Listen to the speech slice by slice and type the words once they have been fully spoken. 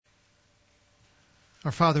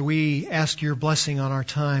Our Father, we ask your blessing on our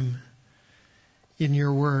time in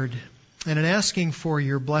your word. And in asking for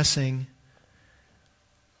your blessing,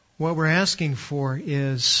 what we're asking for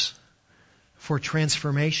is for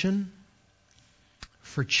transformation,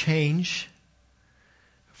 for change,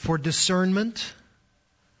 for discernment,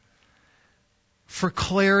 for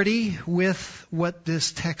clarity with what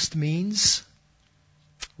this text means.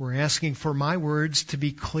 We're asking for my words to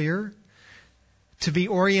be clear, to be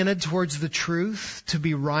oriented towards the truth, to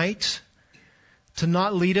be right, to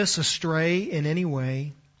not lead us astray in any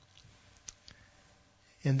way.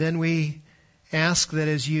 And then we ask that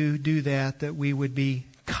as you do that we would be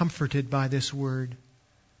comforted by this word,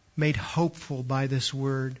 made hopeful by this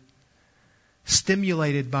word,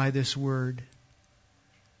 stimulated by this word,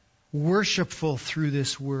 worshipful through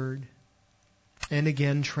this word, and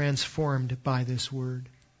again transformed by this word.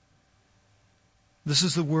 This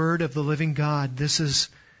is the word of the living God. This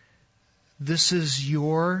is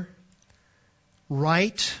your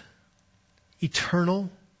right,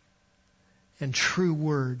 eternal, and true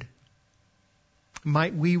word.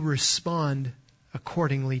 Might we respond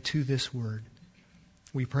accordingly to this word.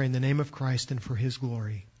 We pray in the name of Christ and for His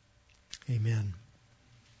glory. Amen.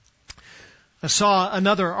 I saw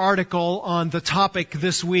another article on the topic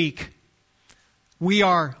this week. We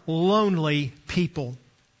are lonely people.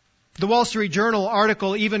 The Wall Street Journal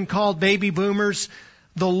article even called baby boomers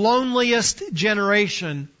the loneliest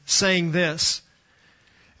generation, saying this: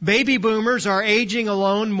 baby boomers are aging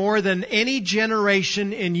alone more than any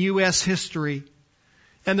generation in U.S. history,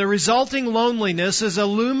 and the resulting loneliness is a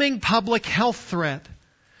looming public health threat.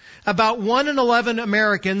 About 1 in 11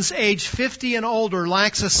 Americans aged 50 and older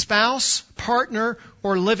lacks a spouse, partner,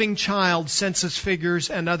 or living child, census figures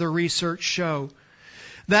and other research show.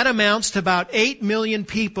 That amounts to about 8 million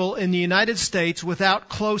people in the United States without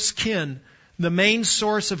close kin, the main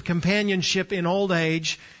source of companionship in old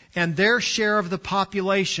age, and their share of the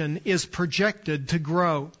population is projected to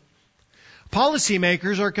grow.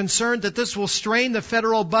 Policymakers are concerned that this will strain the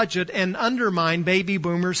federal budget and undermine baby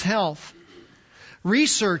boomers' health.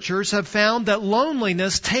 Researchers have found that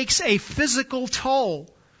loneliness takes a physical toll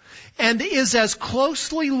and is as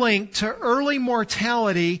closely linked to early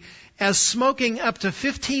mortality as smoking up to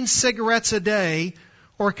 15 cigarettes a day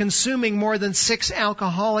or consuming more than 6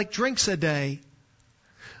 alcoholic drinks a day.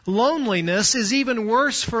 Loneliness is even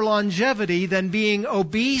worse for longevity than being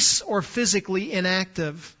obese or physically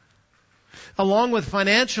inactive. Along with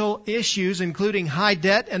financial issues, including high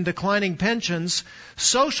debt and declining pensions,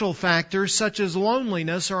 social factors such as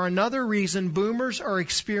loneliness are another reason boomers are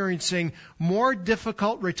experiencing more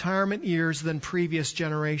difficult retirement years than previous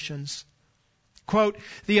generations. Quote,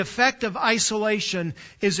 the effect of isolation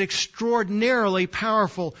is extraordinarily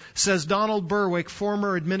powerful, says Donald Berwick,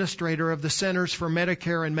 former administrator of the Centers for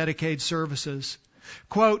Medicare and Medicaid Services.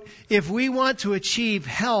 Quote, if we want to achieve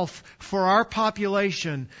health for our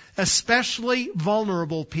population, especially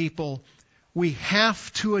vulnerable people, we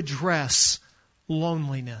have to address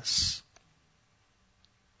loneliness.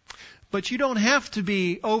 But you don't have to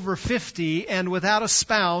be over 50 and without a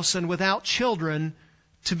spouse and without children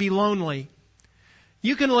to be lonely.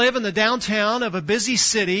 You can live in the downtown of a busy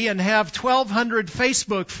city and have 1,200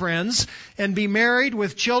 Facebook friends and be married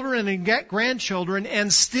with children and grandchildren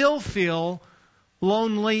and still feel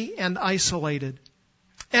lonely and isolated.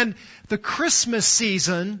 And the Christmas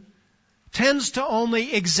season tends to only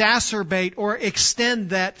exacerbate or extend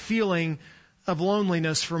that feeling of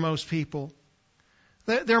loneliness for most people.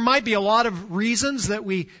 There might be a lot of reasons that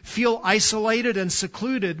we feel isolated and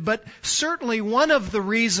secluded, but certainly one of the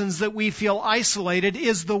reasons that we feel isolated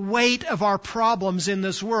is the weight of our problems in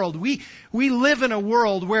this world. We live in a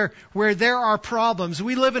world where there are problems.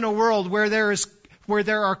 We live in a world where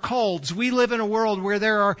there are colds. We live in a world where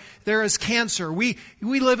there is cancer. We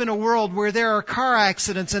live in a world where there are car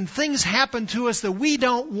accidents and things happen to us that we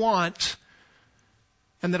don't want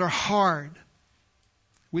and that are hard.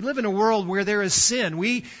 We live in a world where there is sin.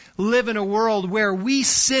 We live in a world where we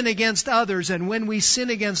sin against others, and when we sin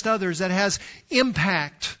against others, that has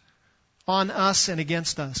impact on us and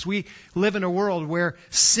against us. We live in a world where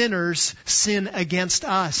sinners sin against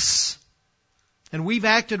us. And we've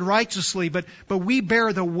acted righteously, but we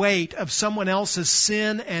bear the weight of someone else's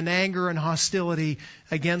sin and anger and hostility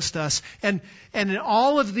against us. And in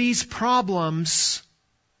all of these problems,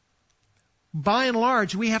 by and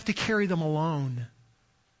large, we have to carry them alone.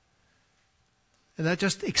 And that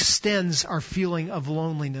just extends our feeling of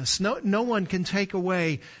loneliness. No one can take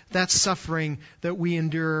away that suffering that we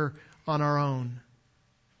endure on our own.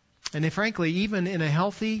 And frankly, even in a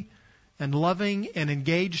healthy and loving and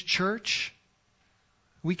engaged church,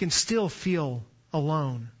 we can still feel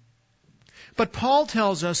alone. But Paul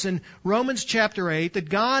tells us in Romans chapter 8 that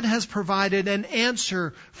God has provided an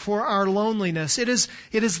answer for our loneliness. It is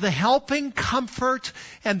the helping comfort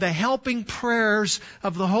and the helping prayers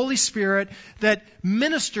of the Holy Spirit that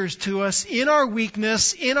ministers to us in our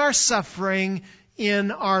weakness, in our suffering,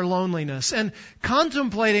 in our loneliness. And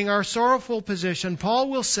contemplating our sorrowful position, Paul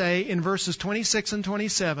will say in verses 26 and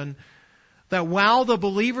 27 that while the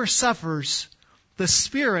believer suffers, the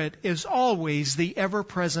Spirit is always the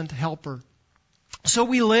ever-present helper. So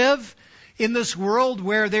we live in this world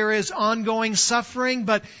where there is ongoing suffering,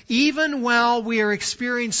 but even while we are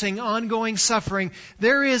experiencing ongoing suffering,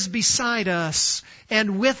 there is beside us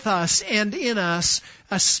and with us and in us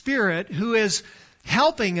a Spirit who is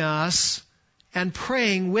helping us and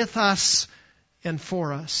praying with us and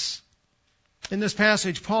for us. In this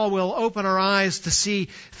passage, Paul will open our eyes to see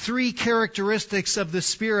three characteristics of the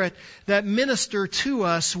Spirit that minister to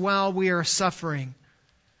us while we are suffering.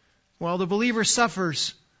 While the believer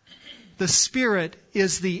suffers, the Spirit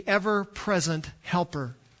is the ever-present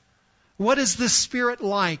helper. What is the Spirit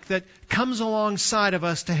like that comes alongside of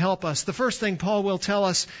us to help us? The first thing Paul will tell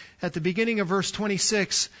us at the beginning of verse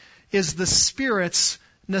 26 is the Spirit's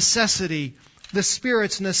necessity. The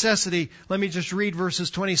Spirit's necessity. Let me just read verses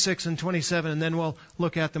 26 and 27 and then we'll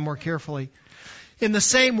look at them more carefully. In the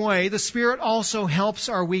same way, the Spirit also helps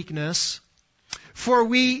our weakness. For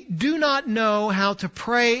we do not know how to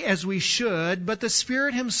pray as we should, but the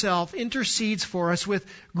Spirit Himself intercedes for us with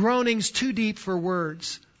groanings too deep for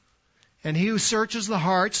words. And He who searches the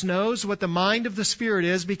hearts knows what the mind of the Spirit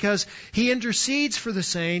is, because He intercedes for the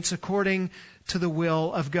saints according to the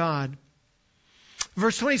will of God.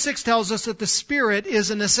 Verse 26 tells us that the Spirit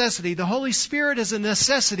is a necessity. The Holy Spirit is a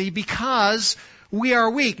necessity because we are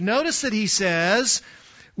weak. Notice that he says,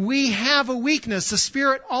 we have a weakness. The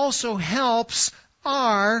Spirit also helps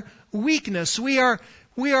our weakness. We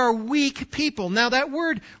are weak people. Now that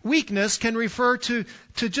word weakness can refer to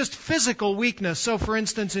just physical weakness. So for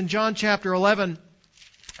instance, in John chapter 11,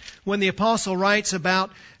 when the apostle writes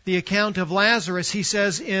about the account of Lazarus, he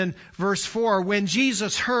says in verse 4, when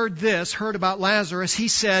Jesus heard about Lazarus, he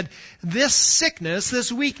said, this sickness,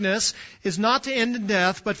 this weakness, is not to end in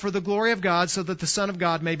death, but for the glory of God, so that the Son of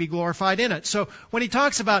God may be glorified in it. So when he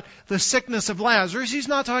talks about the sickness of Lazarus, he's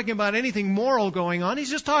not talking about anything moral going on. He's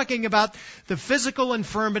just talking about the physical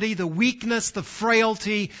infirmity, the weakness, the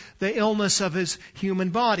frailty, the illness of his human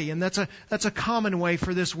body. And that's a common way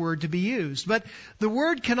for this word to be used. But the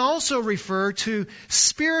word can also refer to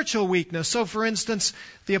spiritual weakness. So for instance,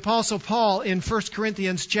 the Apostle Paul in 1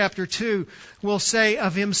 Corinthians chapter 2 will say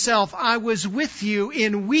of himself, I was with you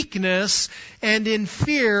in weakness and in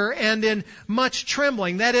fear and in much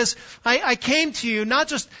trembling. That is, I came to you not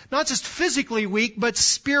just physically weak, but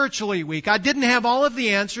spiritually weak. I didn't have all of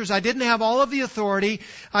the answers. I didn't have all of the authority.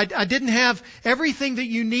 I didn't have everything that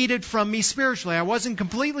you needed from me spiritually. I wasn't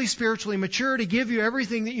completely spiritually mature to give you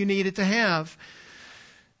everything that you needed to have.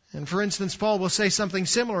 And for instance, Paul will say something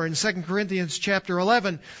similar in 2 Corinthians chapter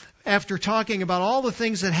 11. After talking about all the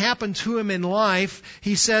things that happened to him in life,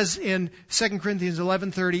 he says in 2 Corinthians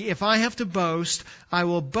 11:30, if I have to boast, I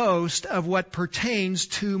will boast of what pertains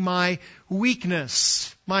to my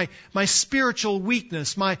weakness, my spiritual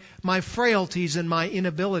weakness, my frailties and my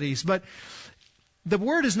inabilities. But the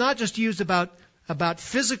word is not just used about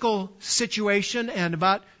physical situation and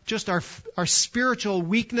about just our spiritual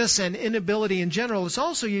weakness and inability in general. It's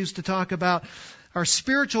also used to talk about our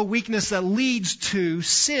spiritual weakness that leads to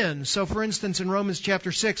sin. So for instance, in Romans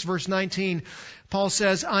chapter 6, verse 19, Paul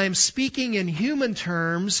says, I am speaking in human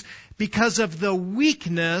terms because of the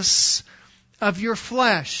weakness of your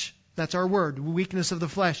flesh. That's our word, weakness of the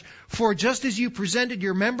flesh. For just as you presented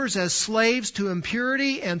your members as slaves to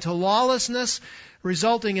impurity and to lawlessness,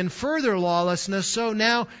 resulting in further lawlessness, so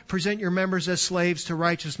now present your members as slaves to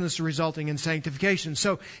righteousness, resulting in sanctification.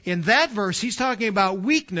 So in that verse, he's talking about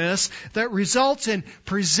weakness that results in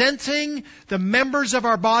presenting the members of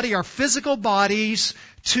our body, our physical bodies,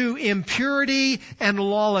 to impurity and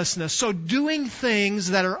lawlessness. So doing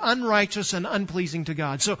things that are unrighteous and unpleasing to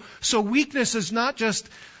God. So weakness is not just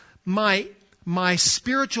my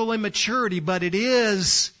spiritual immaturity, but it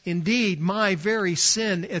is indeed my very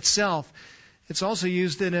sin itself. It's also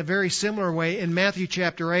used in a very similar way in Matthew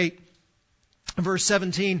chapter 8, verse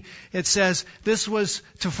 17. It says, this was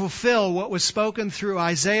to fulfill what was spoken through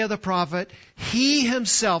Isaiah the prophet. He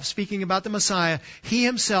himself, speaking about the Messiah, he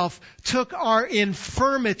himself took our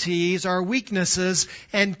infirmities, our weaknesses,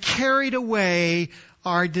 and carried away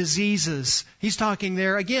our diseases. He's talking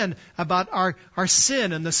there again about our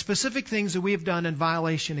sin and the specific things that we have done in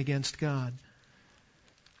violation against God.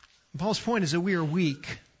 And Paul's point is that we are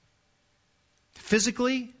weak.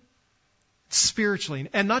 Physically, spiritually.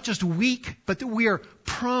 And not just weak, but that we are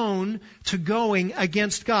prone to going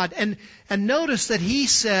against God. And notice that he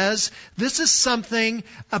says this is something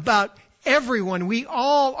about everyone. We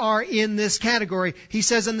all are in this category. He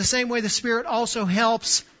says in the same way the Spirit also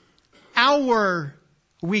helps our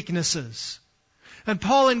weaknesses. And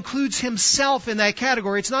Paul includes himself in that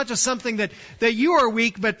category. It's not just something that you are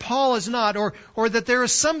weak, but Paul is not, or that there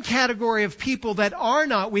is some category of people that are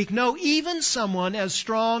not weak. No, even someone as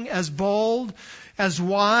strong, as bold, as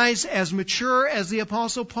wise, as mature as the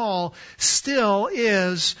Apostle Paul still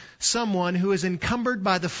is someone who is encumbered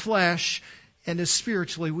by the flesh and is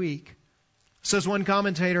spiritually weak. Says one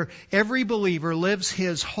commentator, every believer lives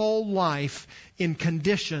his whole life in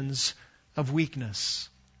conditions of weakness.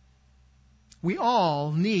 We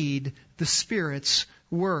all need the Spirit's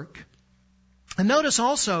work. And notice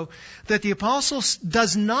also that the Apostle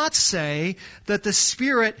does not say that the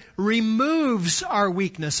Spirit removes our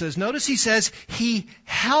weaknesses. Notice he says he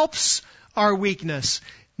helps our weakness.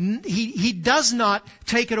 He does not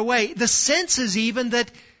take it away. The sense is even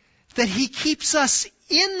that he keeps us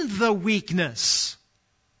in the weakness.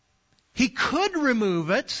 He could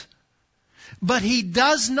remove it, but he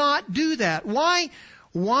does not do that.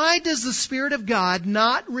 Why does the Spirit of God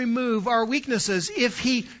not remove our weaknesses if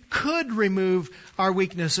he could remove our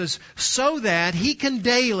weaknesses? So that he can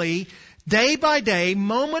daily, day by day,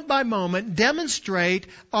 moment by moment, demonstrate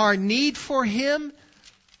our need for him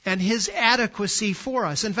and his adequacy for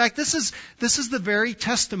us. In fact, this is the very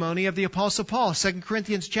testimony of the Apostle Paul. 2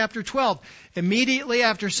 Corinthians chapter 12. Immediately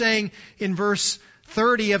after saying in verse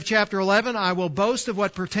 30 of chapter 11, I will boast of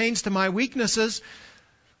what pertains to my weaknesses,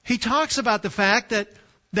 he talks about the fact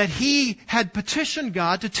that he had petitioned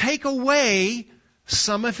God to take away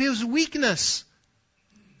some of his weakness.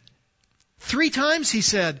 3 times he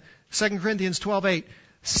said, 2 Corinthians 12:8,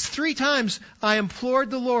 3 times I implored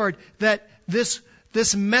the Lord that this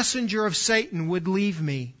messenger of Satan would leave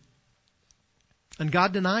me. And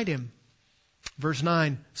God denied him. Verse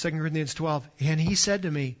 9, 2 Corinthians 12, and he said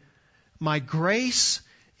to me, my grace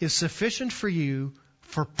is sufficient for you,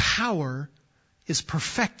 for power is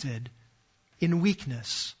perfected in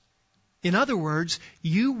weakness. In other words,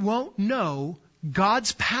 you won't know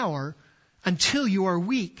God's power until you are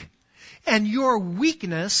weak. And your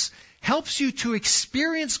weakness helps you to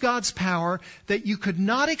experience God's power that you could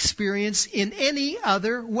not experience in any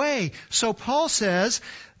other way. So Paul says,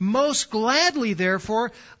 most gladly,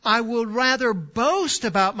 therefore, I will rather boast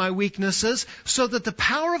about my weaknesses so that the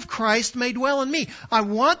power of Christ may dwell in me. I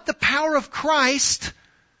want the power of Christ,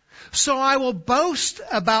 so I will boast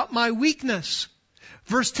about my weakness.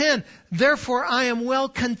 Verse 10, therefore I am well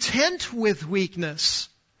content with weakness,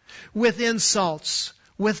 with insults,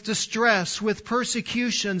 with distress, with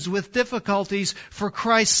persecutions, with difficulties for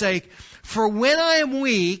Christ's sake. For when I am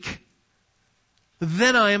weak,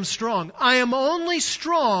 then I am strong. I am only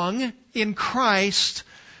strong in Christ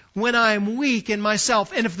when I am weak in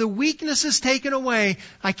myself. And if the weakness is taken away,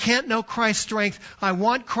 I can't know Christ's strength. I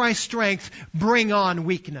want Christ's strength. Bring on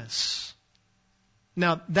weakness.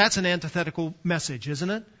 Now, that's an antithetical message, isn't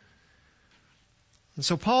it? And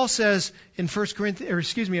so Paul says in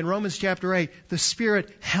Romans chapter 8, the Spirit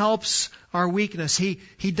helps our weakness.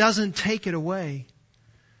 He doesn't take it away.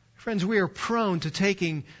 Friends, we are prone to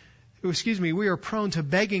begging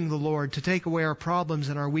the Lord to take away our problems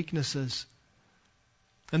and our weaknesses.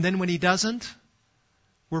 And then when He doesn't,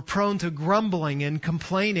 we're prone to grumbling and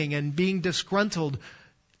complaining and being disgruntled.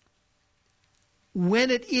 When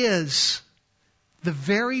it is the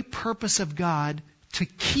very purpose of God to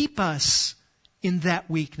keep us in that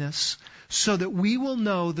weakness so that we will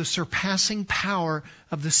know the surpassing power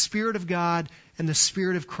of the Spirit of God and the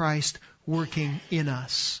Spirit of Christ working in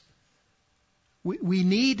us. We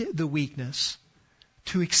need the weakness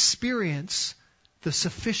to experience the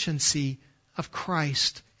sufficiency of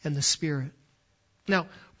Christ and the Spirit. Now,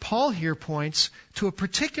 Paul here points to a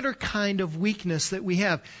particular kind of weakness that we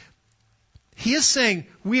have. He is saying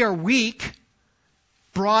we are weak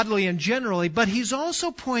broadly and generally, but he's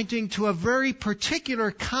also pointing to a very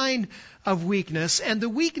particular kind of weakness, and the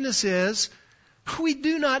weakness is we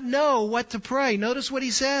do not know what to pray. Notice what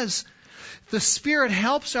he says. The Spirit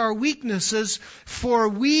helps our weaknesses, for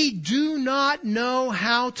we do not know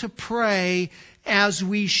how to pray as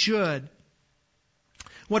we should.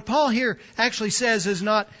 What Paul here actually says is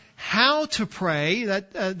not how to pray.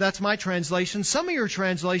 That's my translation. Some of your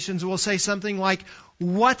translations will say something like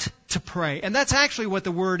what to pray. And that's actually what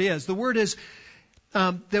the word is. The word is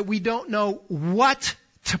that we don't know what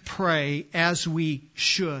to pray as we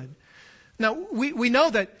should. Now, we know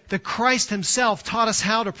that Christ Himself taught us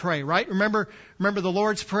how to pray, right? Remember the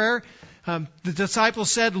Lord's Prayer? The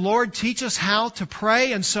disciples said, Lord, teach us how to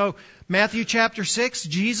pray. And so Matthew chapter 6,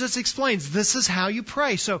 Jesus explains, this is how you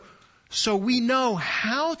pray. So we know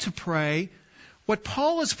how to pray. What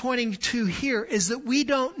Paul is pointing to here is that we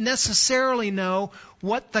don't necessarily know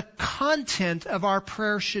what the content of our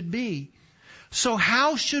prayer should be. So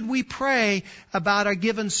how should we pray about a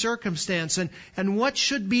given circumstance? And what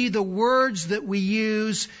should be the words that we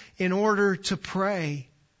use in order to pray?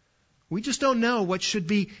 We just don't know what should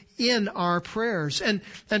be in our prayers. And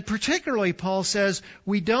particularly, Paul says,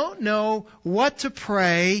 we don't know what to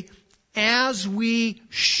pray as we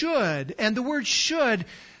should. And the word should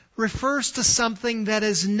refers to something that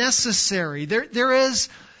is necessary. There is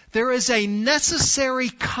a necessary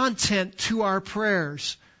content to our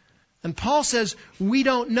prayers. And Paul says we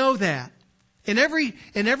don't know that. In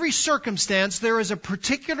every circumstance, there is a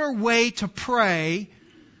particular way to pray.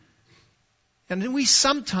 And then we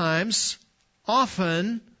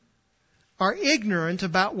often are ignorant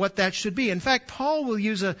about what that should be. In fact, Paul will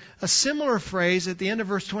use a similar phrase at the end of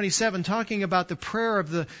verse 27, talking about the prayer of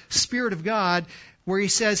the Spirit of God, where he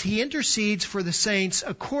says he intercedes for the saints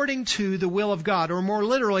according to the will of God, or more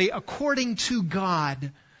literally, according to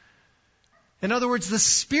God. In other words, the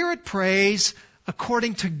Spirit prays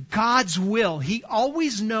according to God's will. He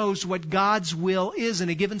always knows what God's will is in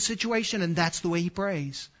a given situation, and that's the way he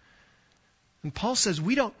prays. And Paul says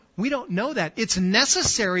we don't know that. It's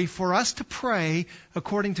necessary for us to pray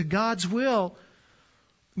according to God's will,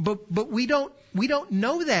 but we don't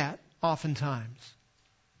know that oftentimes.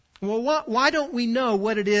 Well, why don't we know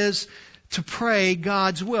what it is to pray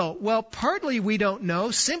God's will? Well, partly we don't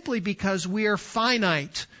know simply because we are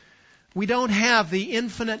finite. We don't have the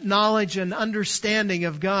infinite knowledge and understanding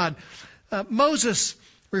of God. Moses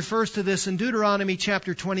refers to this in Deuteronomy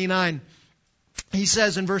chapter 29. He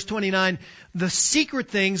says in verse 29, the secret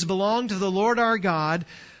things belong to the Lord our God,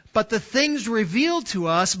 but the things revealed to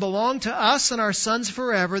us belong to us and our sons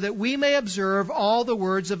forever, that we may observe all the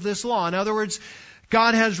words of this law. In other words,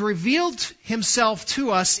 God has revealed himself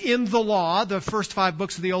to us in the law, the first 5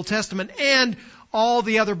 books of the Old Testament, and all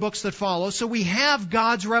the other books that follow. So we have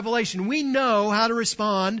God's revelation. We know how to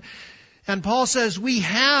respond. And Paul says we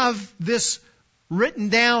have this written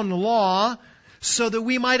down law so that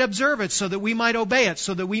we might observe it, so that we might obey it,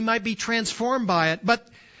 so that we might be transformed by it. But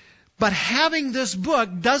having this book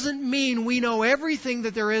doesn't mean we know everything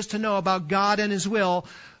that there is to know about God and his will.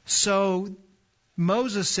 So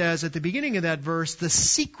Moses says at the beginning of that verse, the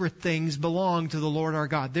secret things belong to the Lord our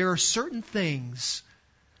God. There are certain things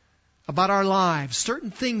about our lives, certain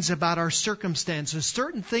things about our circumstances,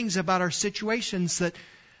 certain things about our situations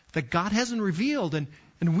that God hasn't revealed, and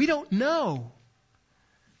we don't know.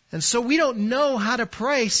 And so we don't know how to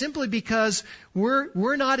pray simply because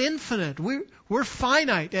we're not infinite. We're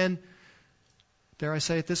finite, and dare I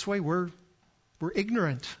say it this way, we're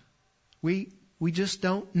ignorant. We just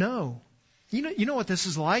don't know. You know what this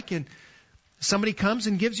is like, and somebody comes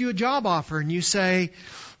and gives you a job offer, and you say,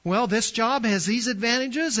 well, this job has these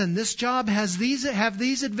advantages, and this job has these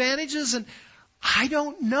advantages, and I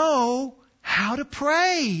don't know how to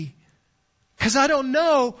pray, because I don't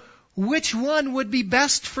know which one would be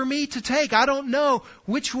best for me to take. I don't know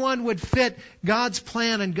which one would fit God's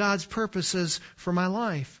plan and God's purposes for my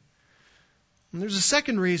life. And there's a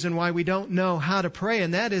second reason why we don't know how to pray,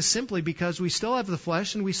 and that is simply because we still have the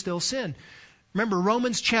flesh and we still sin. Remember,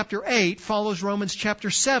 Romans chapter 8 follows Romans chapter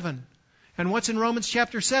 7. And what's in Romans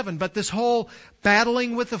chapter 7? But this whole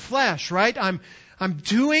battling with the flesh, right? I'm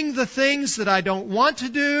doing the things that I don't want to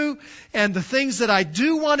do, and the things that I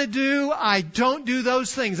do want to do, I don't do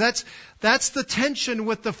those things. That's the tension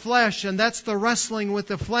with the flesh, and that's the wrestling with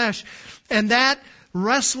the flesh. And that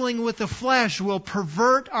wrestling with the flesh will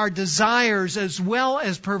pervert our desires as well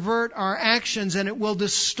as pervert our actions, and it will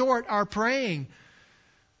distort our praying.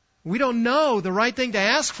 We don't know the right thing to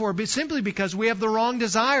ask for, but simply because we have the wrong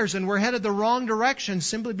desires and we're headed the wrong direction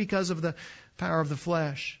simply because of the power of the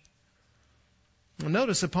flesh. Well,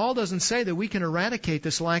 notice that Paul doesn't say that we can eradicate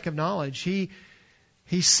this lack of knowledge. He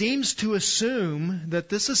seems to assume that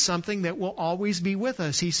this is something that will always be with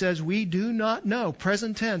us. He says we do not know,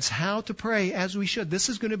 present tense, how to pray as we should. This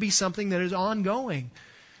is going to be something that is ongoing.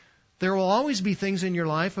 There will always be things in your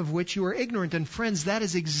life of which you are ignorant. And friends, that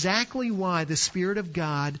is exactly why the Spirit of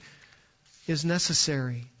God is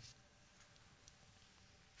necessary.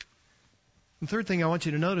 The third thing I want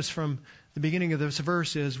you to notice from the beginning of this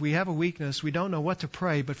verse is we have a weakness. We don't know what to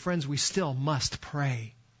pray, but friends, we still must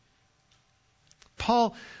pray.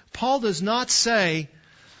 Paul does not say,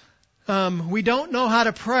 we don't know how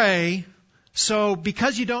to pray, so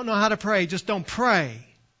because you don't know how to pray, just don't pray.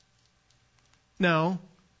 No.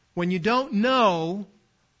 When you don't know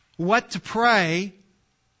what to pray,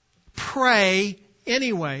 pray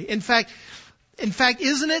anyway. In fact,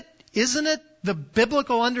 isn't it the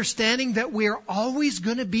biblical understanding that we are always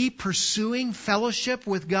going to be pursuing fellowship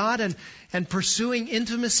with God and pursuing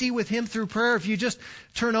intimacy with Him through prayer? If you just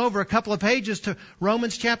turn over a couple of pages to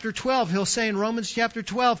Romans chapter 12, he'll say in Romans chapter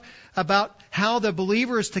 12 about how the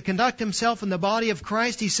believer is to conduct himself in the body of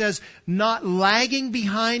Christ. He says, not lagging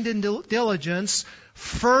behind in diligence,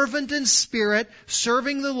 fervent in spirit,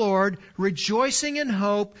 serving the Lord, rejoicing in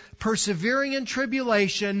hope, persevering in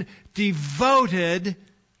tribulation, devoted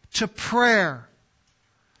to prayer.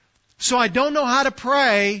 So I don't know how to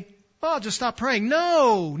pray. Well, I'll just stop praying.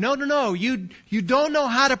 No. You don't know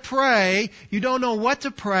how to pray. You don't know what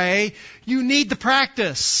to pray. You need the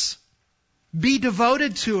practice. Be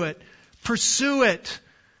devoted to it. Pursue it.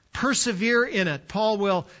 Persevere in it. Paul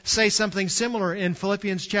will say something similar in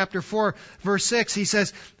Philippians chapter 4, verse 6. He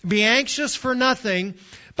says, be anxious for nothing,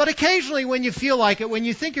 but occasionally when you feel like it, when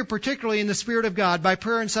you think you're particularly in the Spirit of God, by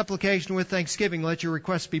prayer and supplication with thanksgiving, let your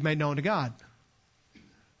requests be made known to God.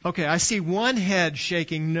 Okay, I see one head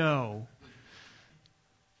shaking no.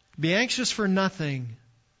 Be anxious for nothing,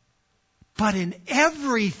 but in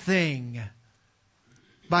everything,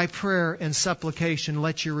 by prayer and supplication,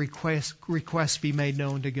 let your requests be made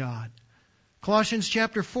known to God. Colossians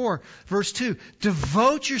chapter 4, verse 2.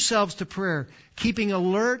 Devote yourselves to prayer, keeping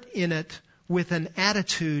alert in it with an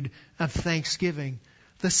attitude of thanksgiving.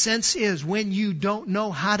 The sense is, when you don't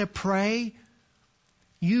know how to pray,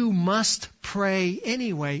 you must pray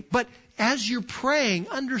anyway. But as you're praying,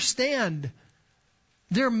 understand,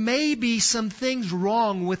 there may be some things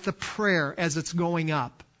wrong with the prayer as it's going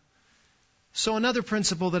up. So another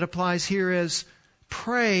principle that applies here is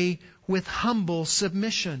pray with humble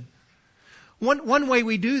submission. One way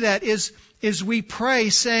we do that is we pray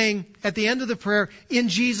saying at the end of the prayer, in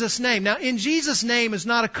Jesus' name. Now, in Jesus' name is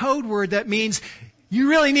not a code word that means you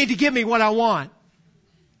really need to give me what I want.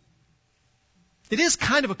 It is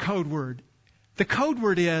kind of a code word. The code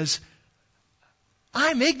word is,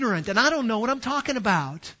 I'm ignorant and I don't know what I'm talking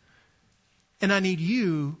about. And I need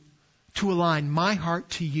you to align my heart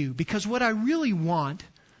to you. Because what I really want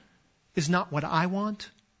is not what I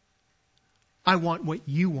want. I want what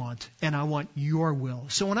you want, and I want your will.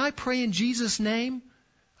 So when I pray in Jesus' name,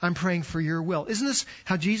 I'm praying for your will. Isn't this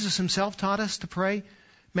how Jesus Himself taught us to pray?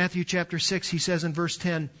 Matthew chapter 6, He says in verse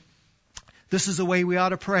 10, this is the way we ought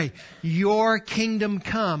to pray. Your kingdom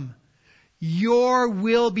come. Your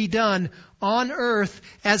will be done on earth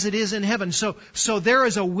as it is in heaven. So there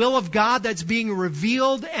is a will of God that's being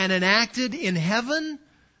revealed and enacted in heaven.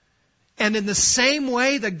 And in the same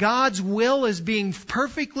way that God's will is being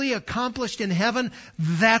perfectly accomplished in heaven,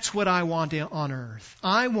 that's what I want on earth.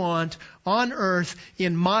 I want on earth,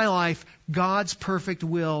 in my life, God's perfect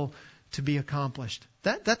will to be accomplished.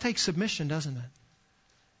 That takes submission, doesn't it?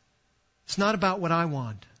 It's not about what I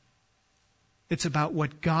want. It's about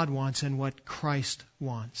what God wants and what Christ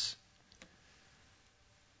wants.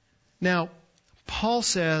 Now, Paul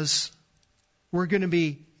says we're going to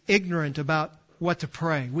be ignorant about what to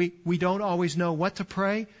pray. We don't always know what to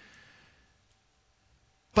pray,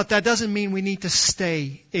 but that doesn't mean we need to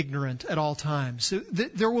stay ignorant at all times.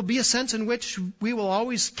 There will be a sense in which we will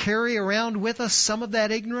always carry around with us some of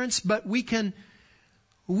that ignorance, but we can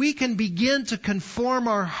begin to conform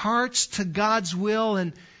our hearts to God's will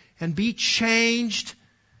and be changed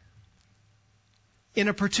in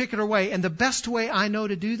a particular way. And the best way I know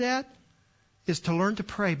to do that is to learn to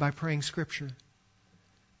pray by praying Scripture.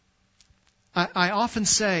 I often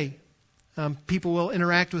say, people will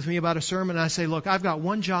interact with me about a sermon, and I say, look, I've got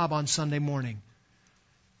one job on Sunday morning.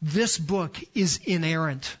 This book is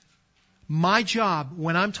inerrant. My job,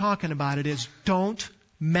 when I'm talking about it, is don't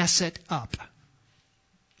mess it up.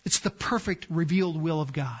 It's the perfect revealed will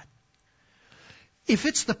of God. If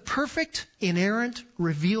it's the perfect, inerrant,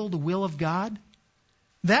 revealed will of God,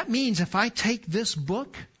 that means if I take this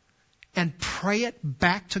book and pray it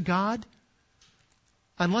back to God,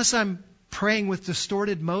 unless I'm praying with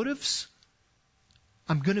distorted motives,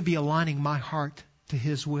 I'm going to be aligning my heart to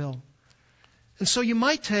His will. And so you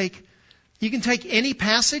can take any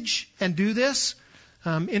passage and do this.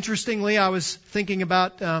 Interestingly, I was thinking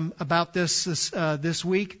about this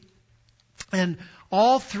week, and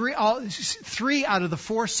all three out of the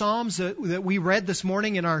 4 Psalms that we read this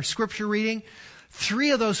morning in our scripture reading,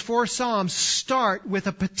 3 of those 4 Psalms start with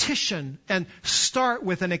a petition and start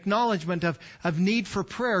with an acknowledgement of need for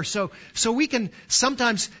prayer. So we can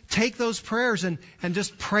sometimes take those prayers and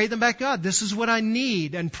just pray them back to God. This is what I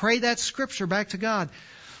need, and pray that scripture back to God.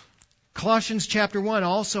 Colossians chapter 1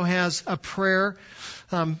 also has a prayer.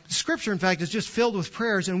 Scripture, in fact, is just filled with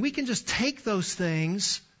prayers, and we can just take those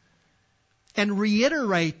things and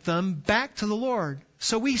reiterate them back to the Lord.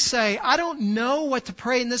 So we say, I don't know what to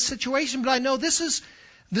pray in this situation, but I know this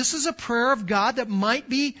is a prayer of God that might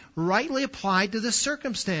be rightly applied to this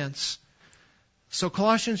circumstance. So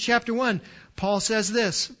Colossians chapter 1, Paul says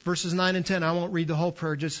this, verses 9 and 10. I won't read the whole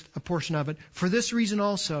prayer, just a portion of it. For this reason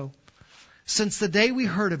also, since the day we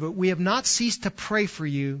heard of it, we have not ceased to pray for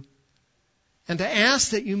you and to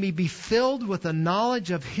ask that you may be filled with the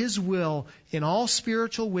knowledge of His will in all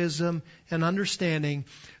spiritual wisdom and understanding,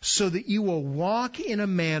 so that you will walk in a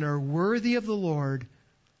manner worthy of the Lord,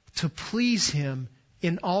 to please Him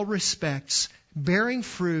in all respects, bearing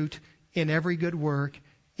fruit in every good work,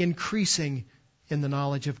 increasing in the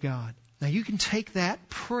knowledge of God. Now you can take that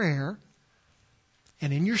prayer,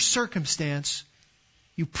 and in your circumstance,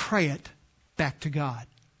 you pray it back to God.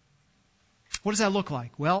 What does that look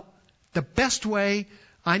like? Well, the best way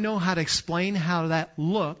I know how to explain how that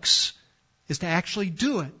looks is to actually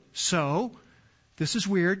do it. So, this is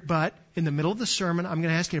weird, but in the middle of the sermon, I'm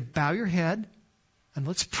going to ask you to bow your head and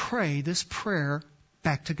let's pray this prayer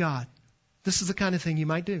back to God. This is the kind of thing you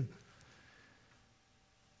might do.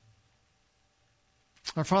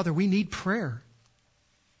 Our Father, we need prayer.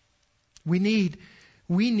 We need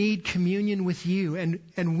communion with you,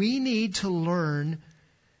 and we need to learn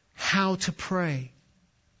how to pray.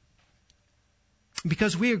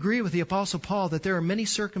 Because we agree with the Apostle Paul that there are many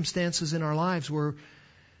circumstances in our lives where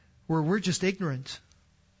we're just ignorant.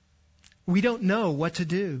 We don't know what to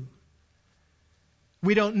do.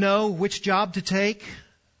 We don't know which job to take.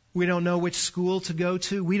 We don't know which school to go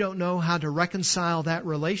to. We don't know how to reconcile that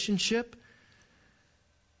relationship.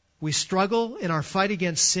 We struggle in our fight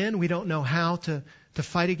against sin. We don't know how to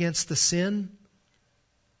fight against the sin.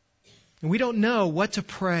 And we don't know what to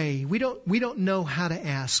pray. We don't know how to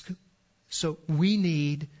ask. So we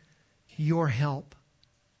need your help.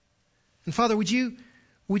 And Father, would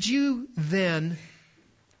you then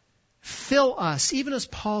fill us, even as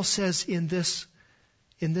Paul says in this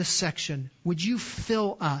section, would you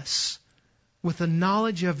fill us with the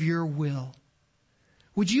knowledge of your will?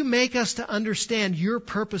 Would you make us to understand your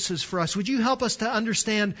purposes for us? Would you help us to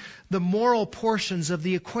understand the moral portions of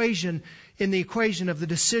the equation, in the equation of the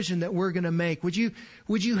decision that we're going to make? Would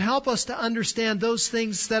you help us to understand those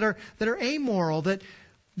things that are amoral, that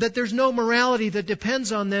there's no morality that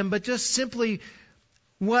depends on them, but just simply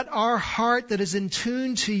what our heart that is in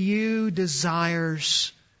tune to you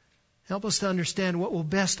desires? Help us to understand what will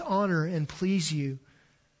best honor and please you.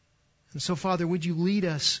 And so, Father, would you lead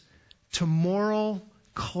us to moral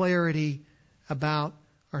clarity about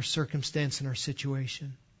our circumstance and our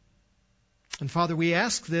situation. And Father, we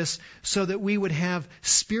ask this so that we would have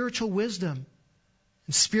spiritual wisdom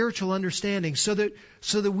and spiritual understanding, so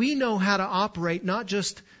that we know how to operate not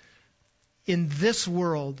just in this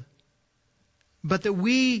world, but that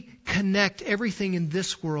we connect everything in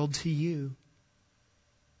this world to you.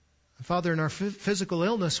 Father, in our physical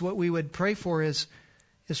illness, what we would pray for is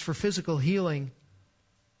for physical healing.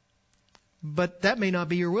 But that may not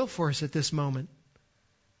be your will for us at this moment.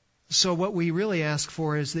 So what we really ask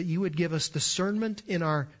for is that you would give us discernment in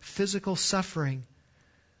our physical suffering,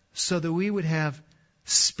 so that we would have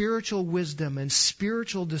spiritual wisdom and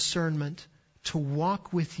spiritual discernment to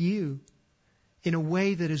walk with you in a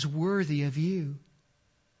way that is worthy of you.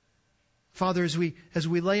 Father, as we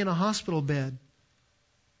lay in a hospital bed,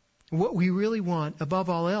 what we really want above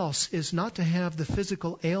all else is not to have the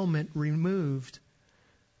physical ailment removed,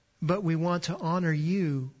 but we want to honor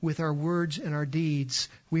you with our words and our deeds.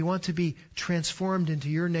 We want to be transformed into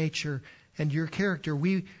your nature and your character.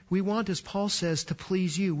 We want, as Paul says, to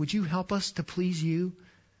please you. Would you help us to please you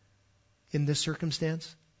in this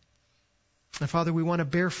circumstance? And Father, we want to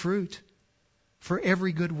bear fruit for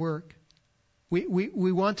every good work. We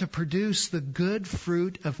want to produce the good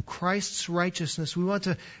fruit of Christ's righteousness. We want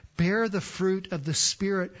to bear the fruit of the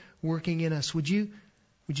Spirit working in us. Would you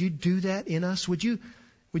do that in us? Would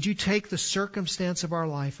you take the circumstance of our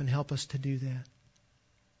life and help us to do that?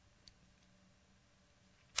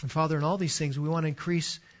 And Father, in all these things, we want to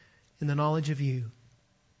increase in the knowledge of you.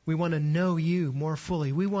 We want to know you more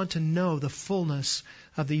fully. We want to know the fullness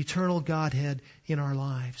of the eternal Godhead in our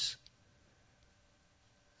lives.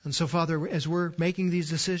 And so, Father, as we're making these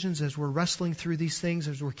decisions, as we're wrestling through these things,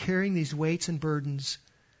 as we're carrying these weights and burdens,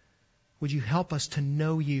 would you help us to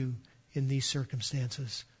know you in these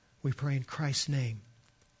circumstances? We pray in Christ's name.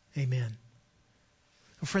 Amen.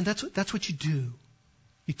 Well, friend, that's what you do.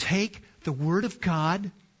 You take the Word of God,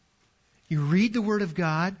 you read the Word of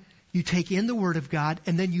God, you take in the Word of God,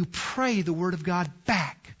 and then you pray the Word of God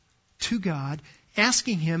back to God,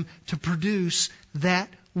 asking Him to produce that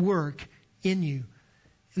work in you.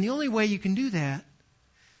 And the only way you can do that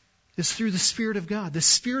is through the Spirit of God. The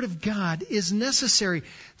Spirit of God is necessary.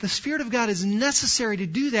 The Spirit of God is necessary to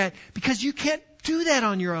do that because you can't do that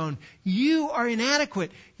on your own. You are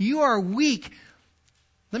inadequate. You are weak.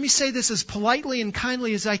 Let me say this as politely and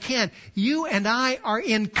kindly as I can. You and I are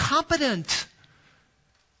incompetent.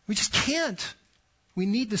 We just can't. We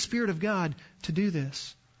need the Spirit of God to do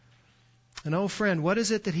this. And oh friend, what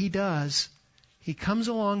is it that He does? He comes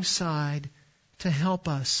alongside to help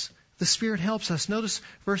us. The Spirit helps us. Notice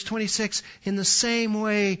verse 26, in the same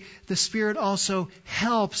way the Spirit also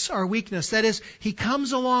helps our weakness. That is, He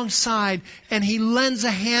comes alongside and He lends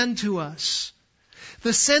a hand to us.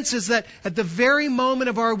 The sense is that at the very moment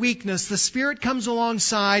of our weakness, the Spirit comes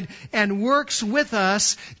alongside and works with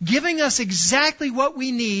us, giving us exactly what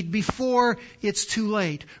we need before it's too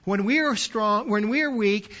late. When we are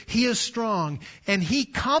weak, He is strong, and He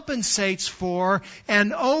compensates for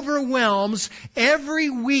and overwhelms every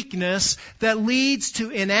weakness that leads to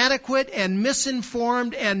inadequate and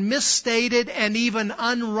misinformed and misstated and even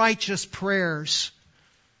unrighteous prayers.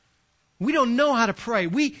 We don't know how to pray.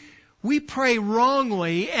 We pray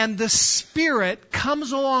wrongly, and the Spirit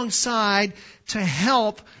comes alongside to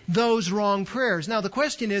help those wrong prayers. Now, the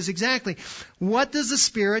question is exactly, what does the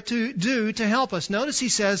Spirit do to help us? Notice He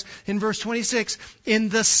says in verse 26, in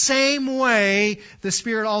the same way, the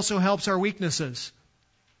Spirit also helps our weaknesses.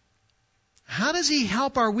 How does He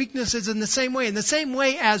help our weaknesses in the same way? In the same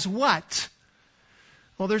way as what?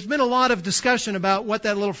 Well, there's been a lot of discussion about what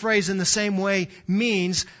that little phrase, in the same way,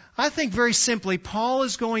 means. I think very simply, Paul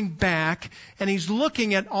is going back and he's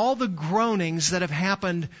looking at all the groanings that have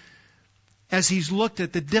happened as he's looked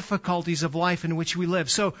at the difficulties of life in which we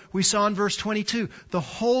live. So we saw in verse 22, the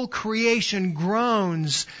whole creation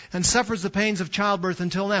groans and suffers the pains of childbirth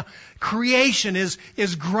until now. Creation is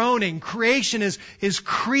groaning. Creation is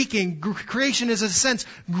creaking. Creation is, in a sense,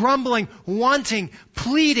 grumbling, wanting,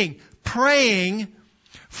 pleading, praying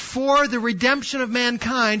for the redemption of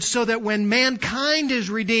mankind, so that when mankind is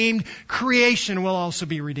redeemed, creation will also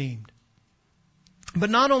be redeemed. But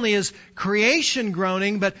not only is creation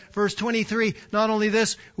groaning, but verse 23, not only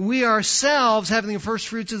this, we ourselves, having the first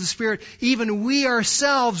fruits of the Spirit, even we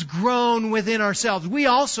ourselves groan within ourselves. We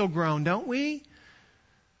also groan, don't we?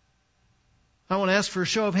 I want to ask for a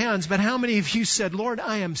show of hands, but how many of you said, Lord,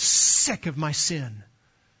 I am sick of my sin.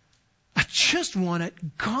 I just want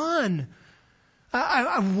it gone.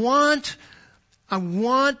 I want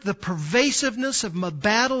the pervasiveness of the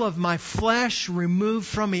battle of my flesh removed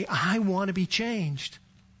from me. I want to be changed.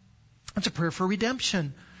 That's a prayer for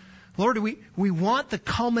redemption. Lord, we want the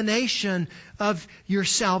culmination of your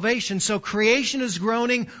salvation. So creation is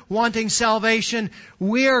groaning, wanting salvation.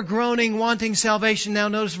 We are groaning, wanting salvation. Now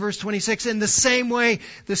notice verse 26. In the same way,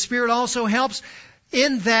 the Spirit also helps,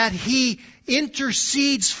 in that He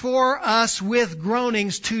intercedes for us with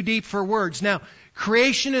groanings too deep for words. Now,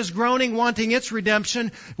 creation is groaning, wanting its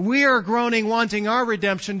redemption. We are groaning, wanting our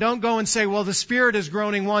redemption. Don't go and say, well, the Spirit is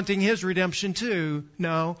groaning, wanting His redemption too.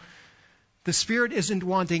 No. The Spirit isn't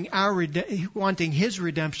wanting His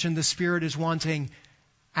redemption. The Spirit is wanting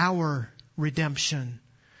our redemption.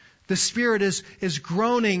 The Spirit is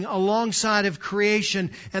groaning alongside of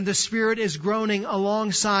creation, and the Spirit is groaning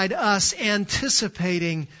alongside us,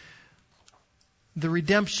 anticipating the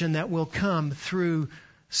redemption that will come through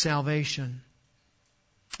salvation.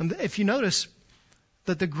 And if you notice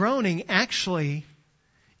that the groaning actually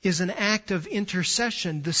is an act of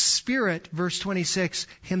intercession, the Spirit, verse 26,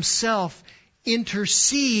 Himself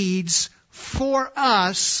intercedes for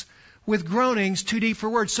us with groanings too deep for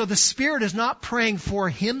words. So the Spirit is not praying for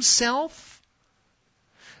Himself,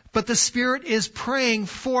 but the Spirit is praying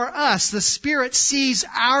for us. The Spirit sees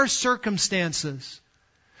our circumstances.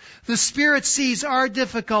 The Spirit sees our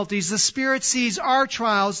difficulties. The Spirit sees our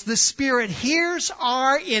trials. The Spirit hears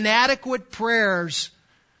our inadequate prayers.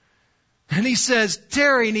 And He says,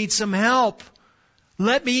 Terry needs some help.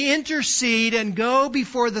 Let me intercede and go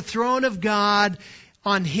before the throne of God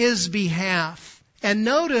on his behalf. And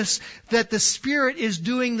notice that the Spirit is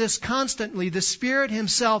doing this constantly. The Spirit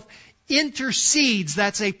Himself intercedes.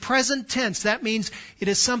 That's a present tense. That means it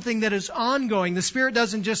is something that is ongoing. The Spirit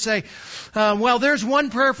doesn't just say, well, there's one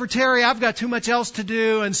prayer for Terry. I've got too much else to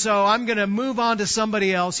do, and so I'm going to move on to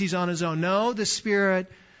somebody else. He's on his own. No, the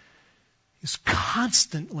Spirit is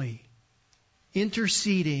constantly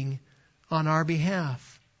interceding on our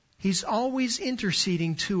behalf. He's always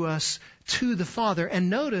interceding to us, to the Father. And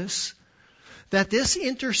notice that this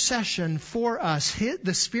intercession for us,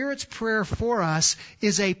 the Spirit's prayer for us,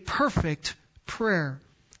 is a perfect prayer.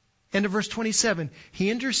 End of verse 27. He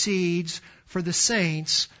intercedes for the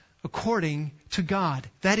saints according to God.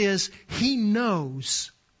 That is, He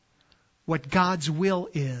knows what God's will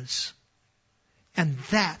is. And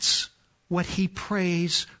that's what He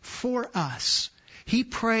prays for us. He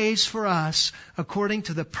prays for us according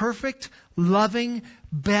to the perfect, loving,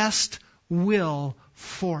 best will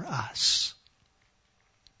for us.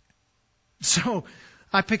 So,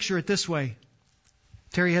 I picture it this way.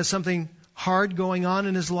 Terry has something hard going on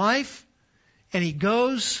in his life, and he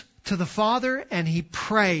goes to the Father and he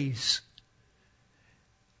prays,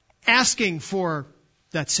 asking for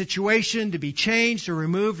that situation to be changed or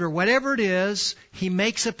removed or whatever it is. He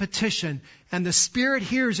makes a petition, and the Spirit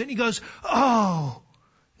hears it, and He goes, "Oh,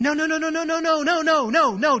 no,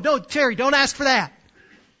 Terry, don't ask for that."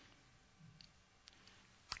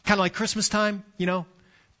 Kind of like Christmas time, you know.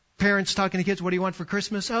 Parents talking to kids, "What do you want for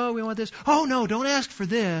Christmas?" "Oh, we want this." "Oh, no, don't ask for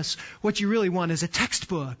this. What you really want is a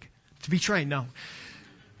textbook to be trained." No.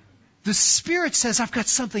 The Spirit says, "I've got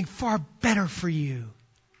something far better for you.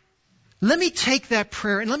 Let me take that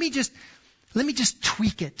prayer and let me just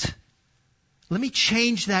tweak it. Let me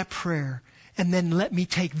change that prayer, and then let me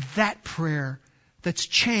take that prayer that's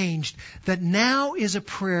changed, that now is a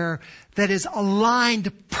prayer that is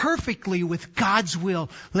aligned perfectly with God's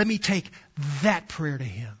will. Let me take that prayer to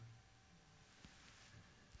Him."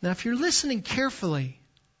 Now, if you're listening carefully,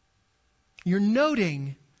 you're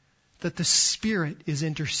noting that the Spirit is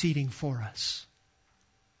interceding for us.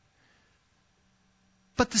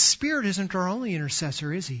 But the Spirit isn't our only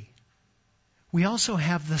intercessor, is He? We also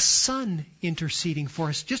have the Son interceding for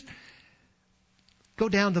us. Just go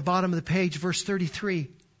down to the bottom of the page, verse 33.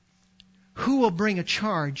 Who will bring a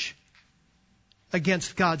charge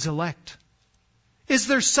against God's elect? Is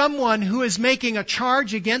there someone who is making a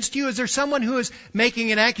charge against you? Is there someone who is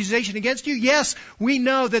making an accusation against you? Yes, we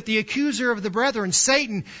know that the accuser of the brethren,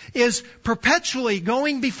 Satan, is perpetually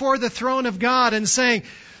going before the throne of God and saying,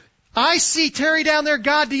 "I see Terry down there.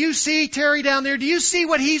 God, do you see Terry down there? Do you see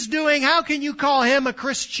what he's doing? How can you call him a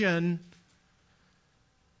Christian?"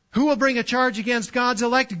 Who will bring a charge against God's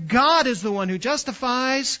elect? God is the one who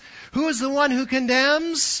justifies. Who is the one who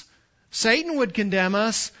condemns? Satan would condemn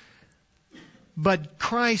us. But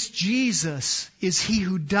Christ Jesus is He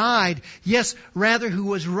who died, yes, rather who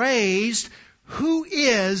was raised, who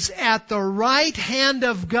is at the right hand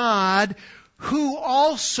of God, who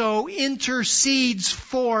also intercedes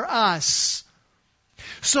for us.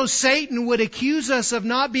 So Satan would accuse us of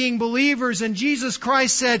not being believers, and Jesus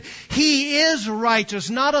Christ said He is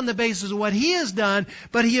righteous, not on the basis of what He has done,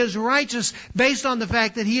 but He is righteous based on the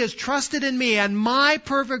fact that He has trusted in me, and my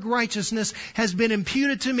perfect righteousness has been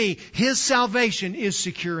imputed to me. His salvation is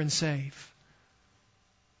secure and safe.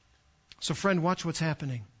 So friend, watch what's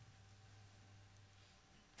happening.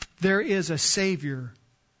 There is a Savior,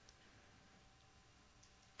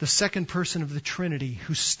 the second person of the Trinity,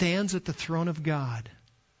 who stands at the throne of God,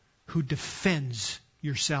 who defends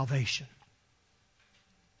your salvation.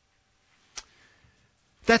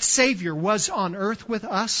 That Savior was on earth with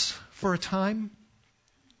us for a time.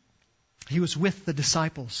 He was with the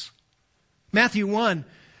disciples. Matthew 1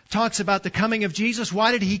 talks about the coming of Jesus.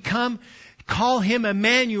 Why did He come? Call Him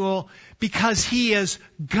Emmanuel, because He is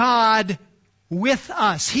God with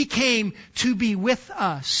us. He came to be with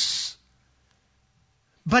us.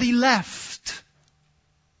 But He left.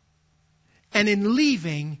 And in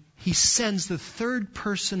leaving, He sends the third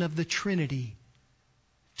person of the Trinity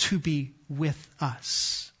to be with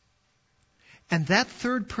us. And that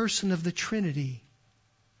third person of the Trinity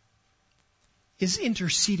is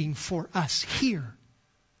interceding for us here.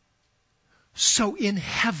 So in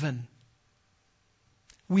heaven,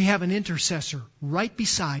 we have an intercessor right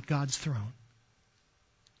beside God's throne.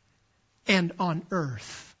 And on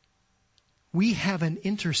earth, we have an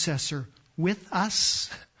intercessor with us,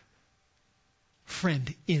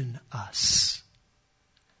 friend, in us,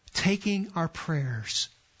 taking our prayers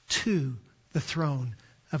to the throne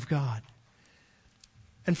of God.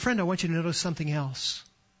 And friend, I want you to notice something else.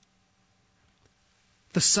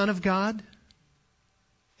 The Son of God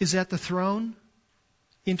is at the throne,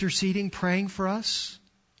 interceding, praying for us,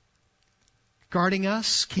 guarding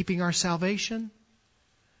us, keeping our salvation.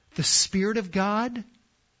 The Spirit of God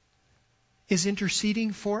is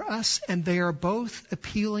interceding for us, and they are both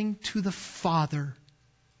appealing to the Father.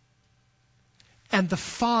 And the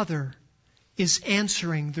Father is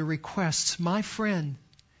answering the requests. My friend,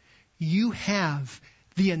 you have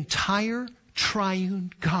the entire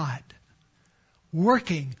triune God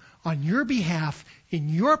working on your behalf, in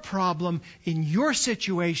your problem, in your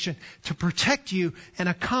situation, to protect you and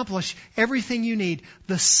accomplish everything you need.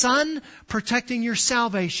 The Son protecting your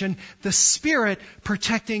salvation, the Spirit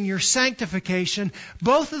protecting your sanctification,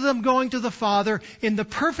 both of them going to the Father in the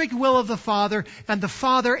perfect will of the Father, and the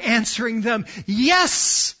Father answering them,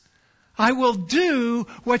 "Yes, I will do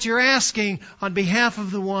what you're asking on behalf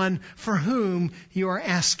of the one for whom you are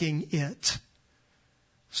asking it.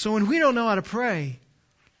 So when we don't know how to pray,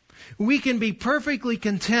 we can be perfectly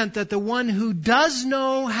content that the one who does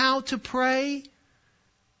know how to pray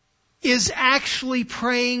is actually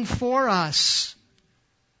praying for us.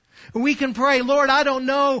 We can pray, Lord, I don't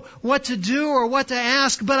know what to do or what to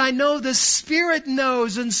ask, but I know the Spirit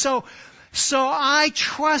knows. And so I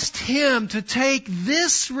trust Him to take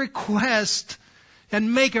this request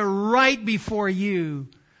and make it right before you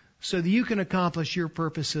so that you can accomplish your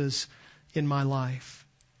purposes in my life.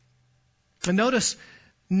 And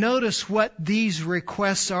notice what these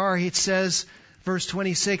requests are. It says, verse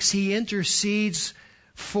 26, He intercedes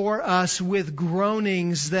for us with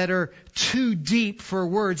groanings that are too deep for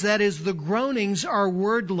words. That is, the groanings are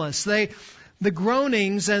wordless. The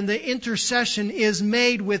groanings and the intercession is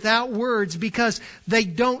made without words because they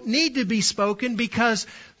don't need to be spoken, because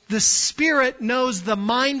the Spirit knows the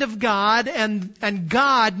mind of God and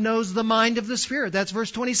God knows the mind of the Spirit. That's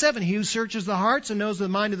verse 27. He who searches the hearts and knows the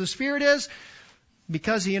mind of the Spirit is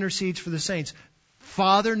because He intercedes for the saints.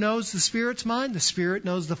 Father knows the Spirit's mind. The Spirit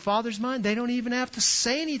knows the Father's mind. They don't even have to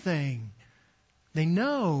say anything. They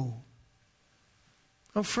know.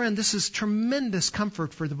 Oh, friend, this is tremendous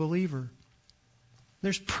comfort for the believer.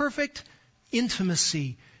 There's perfect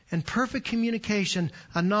intimacy and perfect communication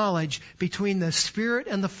and knowledge between the Spirit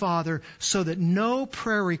and the Father so that no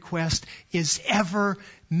prayer request is ever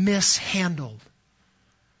mishandled.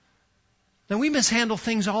 Now, we mishandle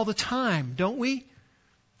things all the time, don't we?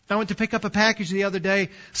 I went to pick up a package the other day,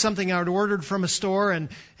 something I had ordered from a store, and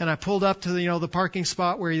I pulled up to the parking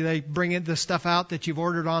spot where they bring in the stuff out that you've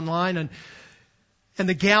ordered online, and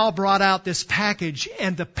the gal brought out this package,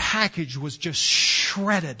 and the package was just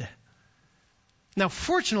shredded. Now,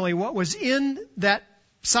 fortunately, what was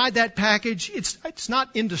inside that package, it's not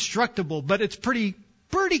indestructible, but it's pretty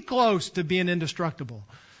close to being indestructible.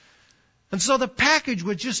 And so the package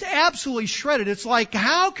was just absolutely shredded. It's like,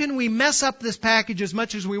 how can we mess up this package as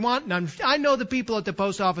much as we want? And I know the people at the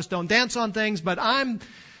post office don't dance on things, but I'm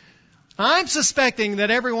suspecting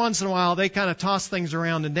that every once in a while they kind of toss things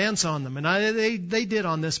around and dance on them. And they did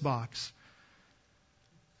on this box.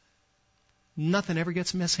 Nothing ever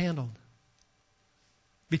gets mishandled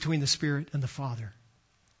between the Spirit and the Father.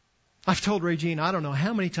 I've told Regine, I don't know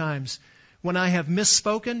how many times when I have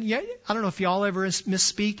misspoken. Yeah, I don't know if y'all ever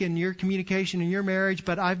misspeak in your communication in your marriage,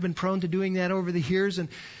 but I've been prone to doing that over the years. And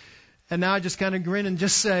now I just kind of grin and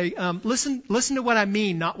just say, listen to what I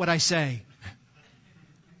mean, not what I say.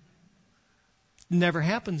 Never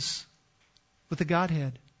happens with the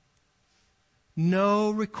Godhead. No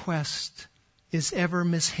request is ever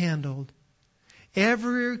mishandled.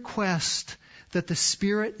 Every request that the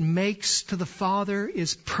Spirit makes to the Father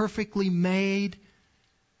is perfectly made,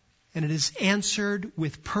 and it is answered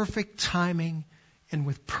with perfect timing and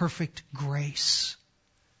with perfect grace.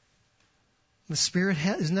 The Spirit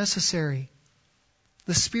is necessary.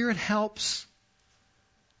 The Spirit helps.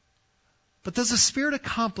 But does the Spirit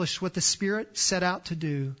accomplish what the Spirit set out to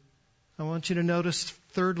do? I want you to notice,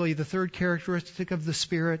 thirdly, the third characteristic of the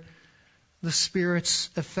Spirit's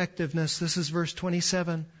effectiveness. This is verse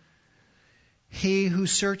 27. He who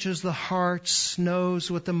searches the hearts knows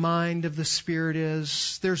what the mind of the Spirit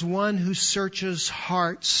is. There's one who searches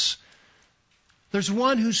hearts. There's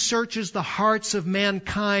one who searches the hearts of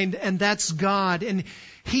mankind, and that's God. And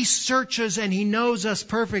He searches and He knows us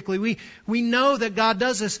perfectly. We know that God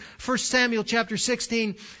does this. 1 Samuel chapter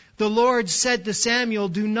 16, the Lord said to Samuel,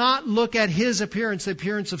 do not look at his appearance, the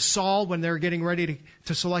appearance of Saul when they're getting ready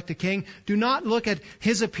to select a king. Do not look at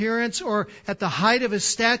his appearance or at the height of his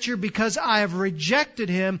stature, because I have rejected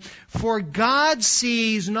him. For God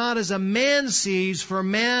sees not as a man sees, for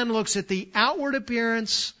man looks at the outward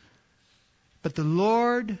appearance, but the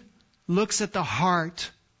Lord looks at the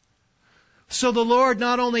heart. So the Lord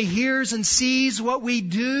not only hears and sees what we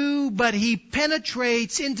do, but He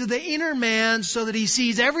penetrates into the inner man so that He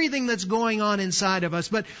sees everything that's going on inside of us.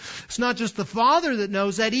 But it's not just the Father that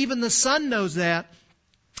knows that, even the Son knows that.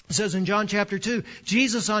 It says in John chapter 2,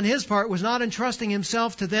 Jesus on His part was not entrusting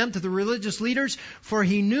Himself to them, to the religious leaders, for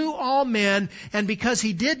He knew all men, and because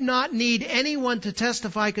He did not need anyone to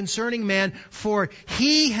testify concerning man, for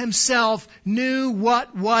He Himself knew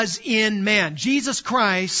what was in man. Jesus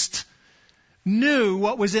Christ knew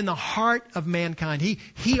what was in the heart of mankind.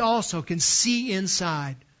 He also can see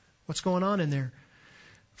inside what's going on in there.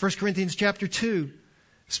 1 Corinthians chapter 2,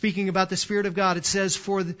 speaking about the Spirit of God, it says,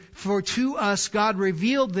 For to us God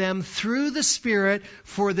revealed them through the Spirit,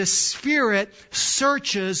 for the Spirit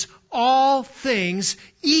searches all things,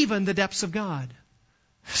 even the depths of God.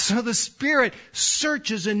 So the Spirit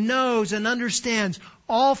searches and knows and understands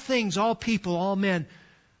all things, all people, all men.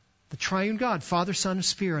 The triune God, Father, Son, and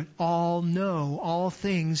Spirit, all know all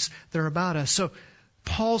things that are about us. So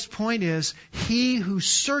Paul's point is, he who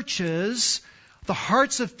searches the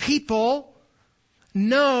hearts of people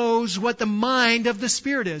knows what the mind of the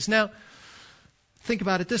Spirit is. Now, think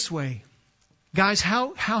about it this way. Guys,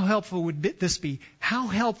 how helpful would this be? How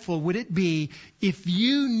helpful would it be if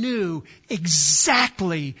you knew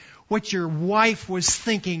exactly what your wife was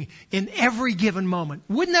thinking in every given moment?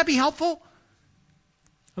 Wouldn't that be helpful?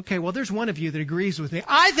 Okay, well, there's one of you that agrees with me.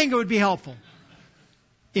 I think it would be helpful.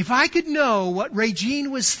 If I could know what Regine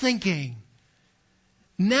was thinking,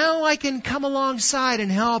 now I can come alongside and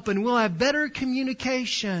help, and we'll have better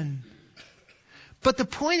communication. But the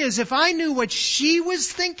point is, if I knew what she was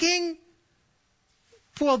thinking,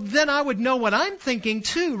 well, then I would know what I'm thinking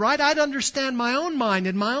too, right? I'd understand my own mind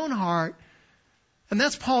and my own heart. And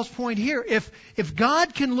that's Paul's point here. If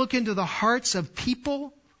God can look into the hearts of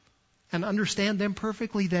people and understand them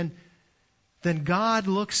perfectly, then God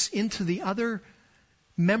looks into the other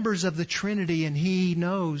members of the Trinity and He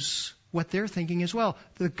knows what they're thinking as well.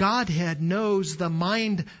 The Godhead knows the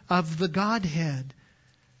mind of the Godhead.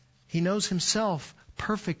 He knows Himself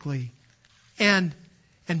perfectly. And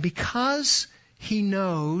because He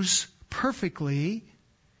knows perfectly,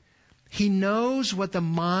 He knows what the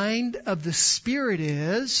mind of the Spirit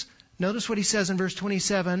is. Notice what he says in verse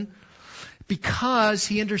 27, because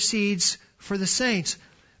He intercedes for the saints.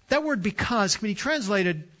 That word because can be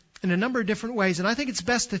translated in a number of different ways, and I think it's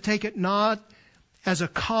best to take it not as a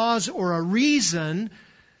cause or a reason,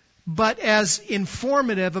 but as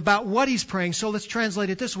informative about what he's praying. So let's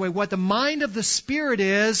translate it this way. What the mind of the Spirit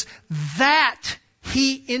is, that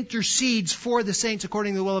He intercedes for the saints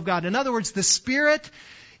according to the will of God. In other words, the Spirit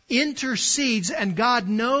intercedes, and God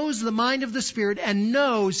knows the mind of the Spirit and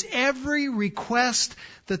knows every request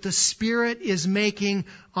that the Spirit is making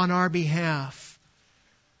on our behalf.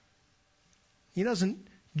 He doesn't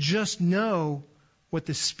just know what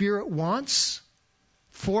the Spirit wants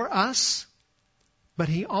for us, but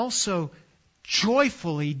He also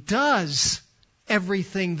joyfully does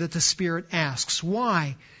everything that the Spirit asks.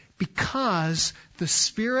 Why? Because the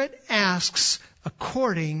Spirit asks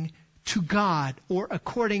according to God, or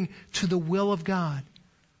according to the will of God.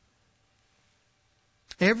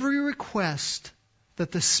 Every request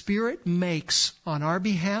that the Spirit makes on our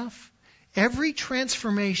behalf, every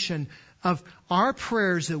transformation of our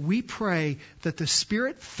prayers that we pray that the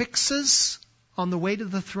Spirit fixes on the way to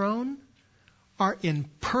the throne, are in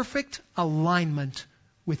perfect alignment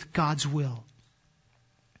with God's will.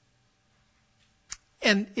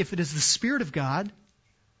 And if it is the Spirit of God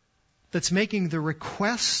that's making the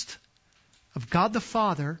request of God the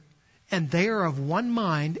Father, and they are of one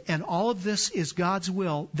mind, and all of this is God's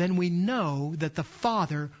will, then we know that the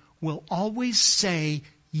Father will always say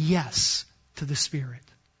yes to the Spirit.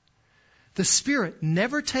 The Spirit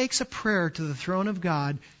never takes a prayer to the throne of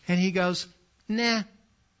God and He goes, nah,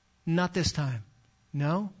 not this time.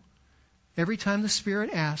 No. Every time the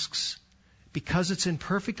Spirit asks, because it's in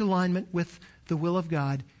perfect alignment with the will of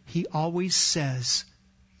God, He always says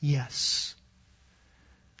yes.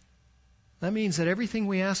 That means that everything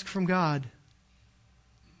we ask from God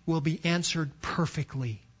will be answered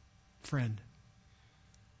perfectly, friend.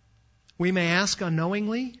 We may ask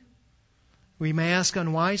unknowingly, we may ask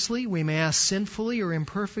unwisely, we may ask sinfully or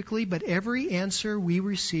imperfectly, but every answer we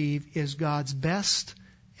receive is God's best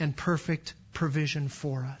and perfect provision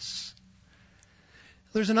for us.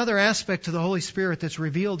 There's another aspect to the Holy Spirit that's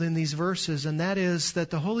revealed in these verses, and that is that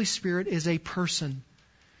the Holy Spirit is a person.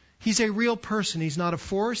 He's a real person. He's not a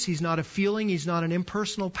force. He's not a feeling. He's not an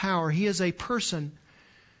impersonal power. He is a person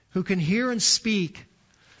who can hear and speak.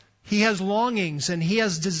 He has longings and He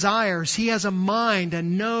has desires. He has a mind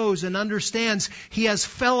and knows and understands. He has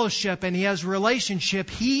fellowship and He has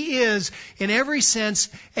relationship. He is, in every sense,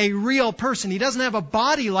 a real person. He doesn't have a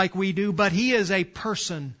body like we do, but He is a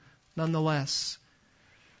person nonetheless.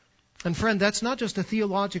 And friend, that's not just a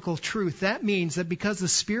theological truth. That means that because the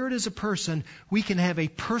Spirit is a person, we can have a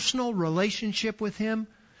personal relationship with Him,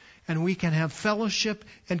 and we can have fellowship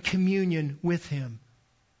and communion with Him.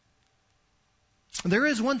 There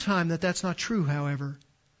is one time that that's not true, however.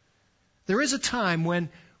 There is a time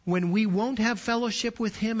when we won't have fellowship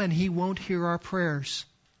with Him and He won't hear our prayers.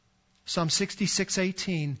 Psalm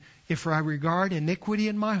 66:18, if I regard iniquity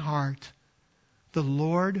in my heart, the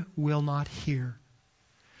Lord will not hear.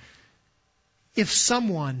 If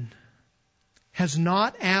someone has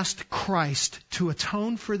not asked Christ to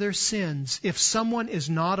atone for their sins, if someone is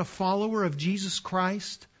not a follower of Jesus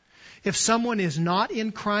Christ, If someone is not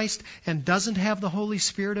in Christ and doesn't have the Holy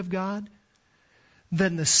Spirit of God,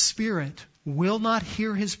 then the Spirit will not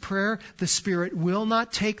hear his prayer. The Spirit will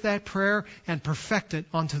not take that prayer and perfect it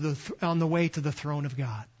on the way to the throne of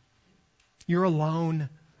God. You're alone.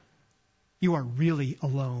 You are really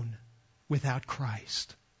alone without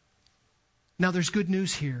Christ. Now there's good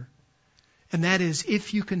news here. And that is,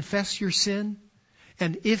 if you confess your sin,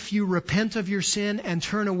 and if you repent of your sin and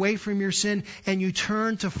turn away from your sin, and you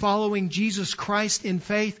turn to following Jesus Christ in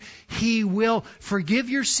faith, He will forgive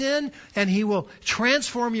your sin, and He will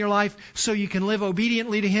transform your life so you can live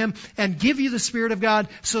obediently to Him, and give you the Spirit of God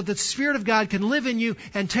so that the Spirit of God can live in you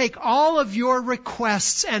and take all of your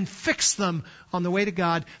requests and fix them on the way to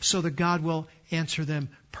God so that God will answer them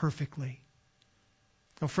perfectly.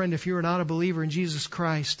 Now, friend, if you are not a believer in Jesus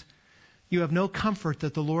Christ, you have no comfort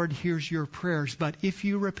that the Lord hears your prayers. But if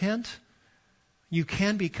you repent, you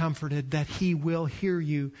can be comforted that He will hear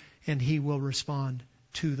you and He will respond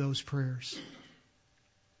to those prayers.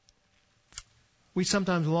 We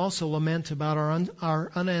sometimes will also lament about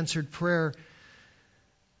our unanswered prayer.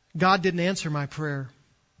 God didn't answer my prayer.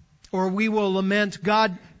 Or we will lament,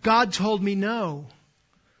 God told me no.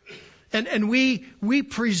 And we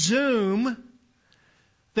presume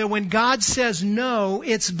that when God says no,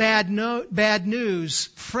 it's bad news.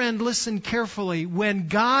 Friend, listen carefully. When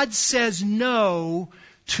God says no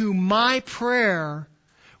to my prayer,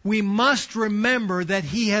 we must remember that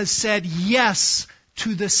He has said yes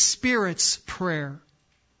to the Spirit's prayer.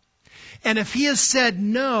 And if He has said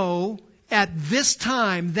no at this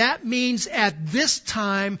time, that means at this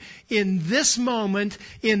time, in this moment,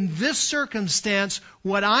 in this circumstance,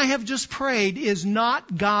 what I have just prayed is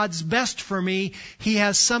not God's best for me. He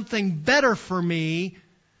has something better for me.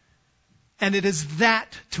 And it is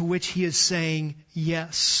that to which He is saying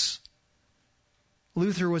yes.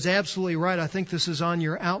 Luther was absolutely right. I think this is on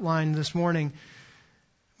your outline this morning,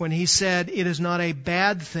 when he said, it is not a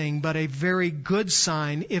bad thing, but a very good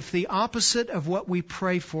sign if the opposite of what we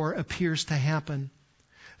pray for appears to happen.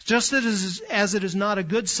 Just as it is not a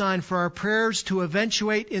good sign for our prayers to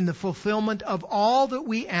eventuate in the fulfillment of all that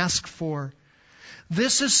we ask for.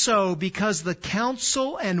 This is so because the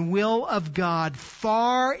counsel and will of God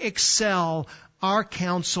far excel our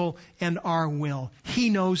counsel and our will. He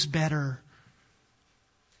knows better.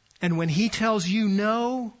 And when He tells you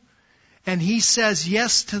no, and He says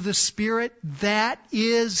yes to the Spirit, that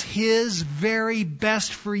is His very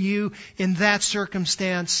best for you in that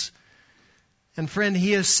circumstance. And friend,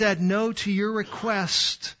 He has said no to your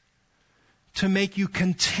request to make you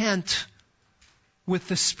content with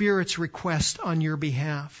the Spirit's request on your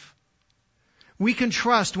behalf. We can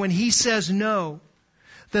trust when He says no,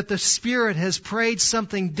 that the Spirit has prayed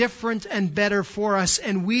something different and better for us,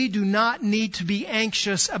 and we do not need to be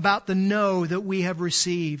anxious about the no that we have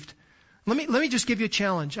received. Let me just give you a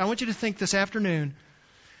challenge. I want you to think this afternoon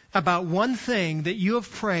about one thing that you have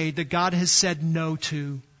prayed that God has said no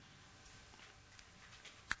to.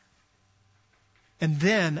 And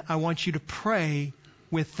then I want you to pray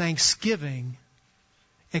with thanksgiving,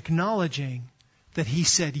 acknowledging that He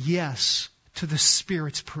said yes to the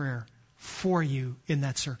Spirit's prayer for you in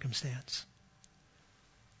that circumstance.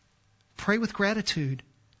 Pray with gratitude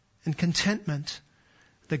and contentment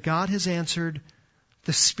that God has answered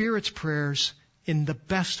the Spirit's prayers in the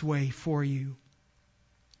best way for you.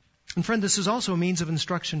 And friend, this is also a means of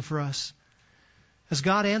instruction for us. As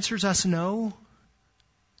God answers us no,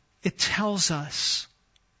 it tells us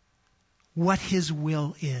what His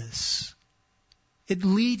will is. It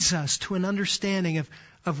leads us to an understanding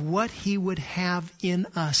of what He would have in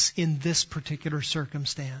us in this particular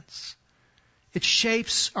circumstance. It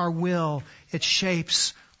shapes our will. It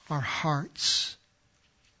shapes our hearts.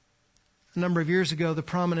 A number of years ago, the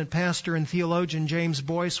prominent pastor and theologian James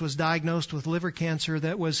Boyce was diagnosed with liver cancer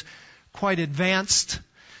that was quite advanced.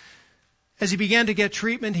 As he began to get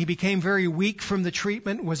treatment, he became very weak from the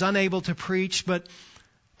treatment, was unable to preach, but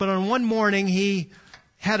on one morning he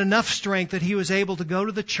had enough strength that he was able to go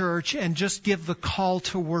to the church and just give the call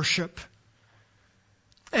to worship.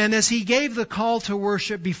 And as he gave the call to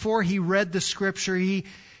worship, before he read the scripture, he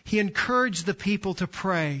encouraged the people to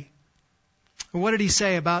pray. And what did he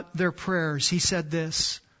say about their prayers? He said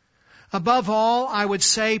this: above all, I would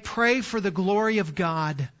say, pray for the glory of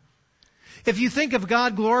God. If you think of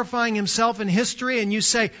God glorifying Himself in history and you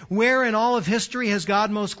say, where in all of history has God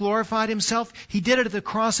most glorified Himself? He did it at the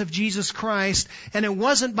cross of Jesus Christ. And it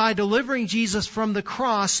wasn't by delivering Jesus from the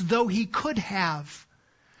cross, though He could have.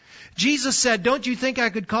 Jesus said, don't you think I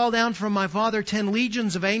could call down from my Father 10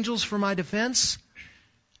 legions of angels for my defense?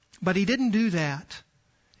 But He didn't do that.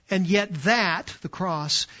 And yet that, the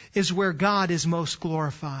cross, is where God is most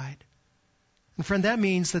glorified. And friend, that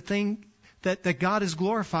means that God is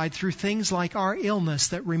glorified through things like our illness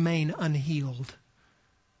that remain unhealed.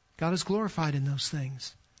 God is glorified in those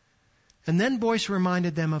things. And then Boyce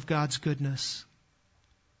reminded them of God's goodness.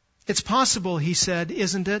 It's possible, he said,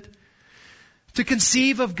 isn't it, to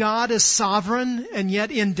conceive of God as sovereign and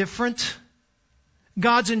yet indifferent?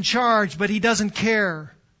 God's in charge, but He doesn't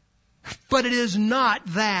care. But it is not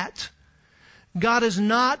that. God is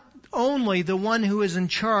not only the one who is in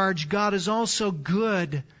charge, God is also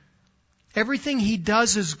good. Everything He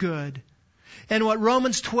does is good. And what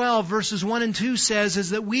Romans 12 verses 1 and 2 says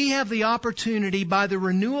is that we have the opportunity by the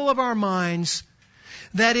renewal of our minds,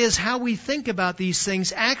 that is how we think about these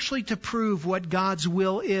things, actually to prove what God's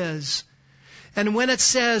will is. And when it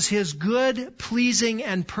says His good, pleasing,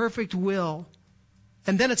 and perfect will,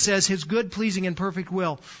 and then it says His good, pleasing, and perfect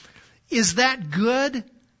will, is that good,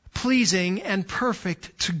 pleasing, and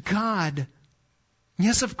perfect to God?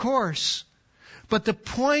 Yes, of course. But the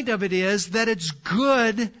point of it is that it's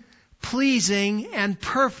good, pleasing, and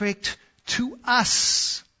perfect to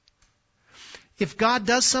us. If God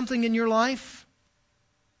does something in your life,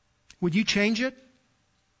 would you change it?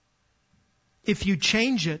 If you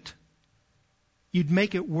change it, you'd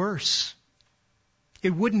make it worse.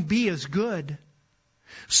 It wouldn't be as good.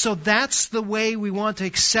 So that's the way we want to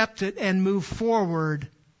accept it and move forward.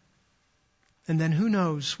 And then who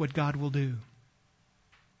knows what God will do.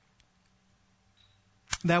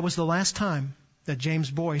 That was the last time that James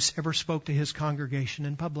Boyce ever spoke to his congregation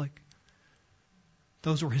in public.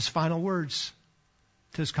 Those were his final words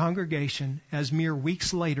to his congregation as mere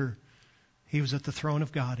weeks later he was at the throne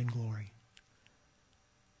of God in glory.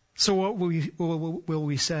 So what will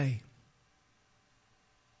we say?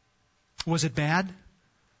 Was it bad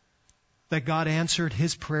that God answered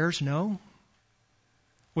his prayers? No.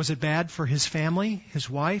 Was it bad for his family, his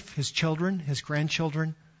wife, his children, his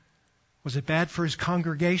grandchildren? Was it bad for his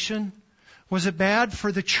congregation? Was it bad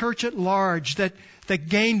for the church at large that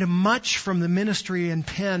gained much from the ministry and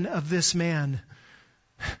pen of this man?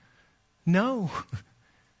 No.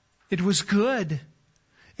 It was good.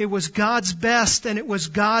 It was God's best and it was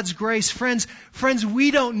God's grace. Friends,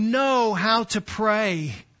 we don't know how to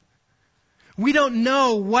pray. We don't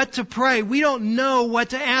know what to pray. We don't know what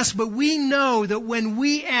to ask, but we know that when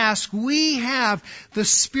we ask, we have the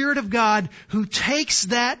Spirit of God who takes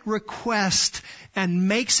that request and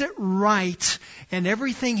makes it right. And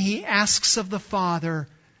everything He asks of the Father,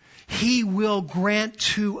 He will grant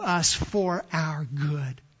to us for our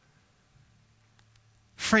good.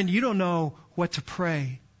 Friend, you don't know what to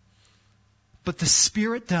pray, but the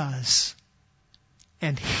Spirit does.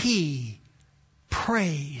 And He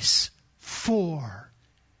prays for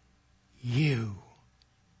you.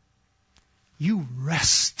 You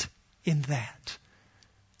rest in that.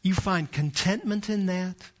 You find contentment in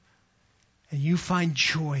that. And you find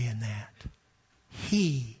joy in that.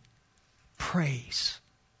 He prays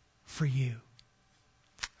for you.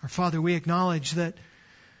 Our Father, we acknowledge that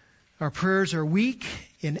our prayers are weak,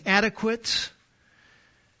 inadequate,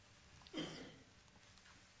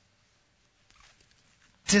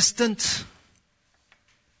 distant,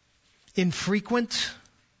 infrequent.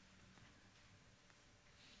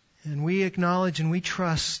 And we acknowledge and we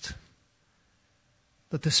trust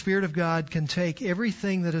that the Spirit of God can take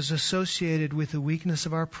everything that is associated with the weakness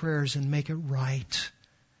of our prayers and make it right,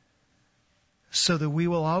 so that we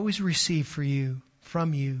will always receive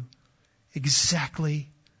from you exactly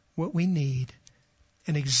what we need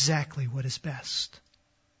and exactly what is best.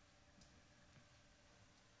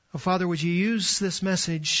 Oh, Father, would you use this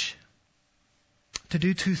message to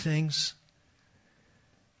do two things?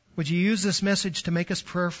 Would you use this message to make us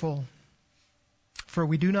prayerful? For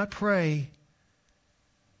we do not pray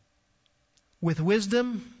with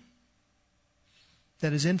wisdom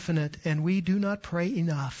that is infinite, and we do not pray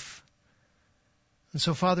enough. And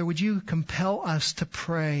so, Father, would you compel us to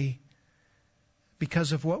pray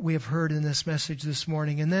because of what we have heard in this message this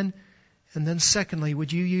morning? And then secondly,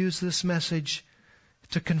 would you use this message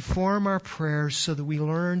to conform our prayers so that we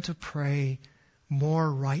learn to pray more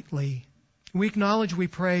rightly? We acknowledge we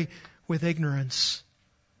pray with ignorance.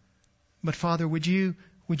 But Father, would you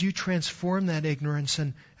transform that ignorance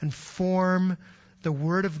and form the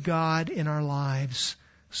Word of God in our lives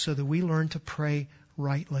so that we learn to pray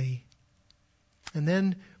rightly? And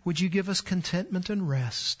then would you give us contentment and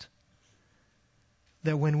rest,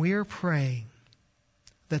 that when we are praying,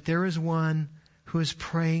 that there is one who is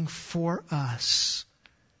praying for us,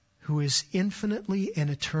 who is infinitely and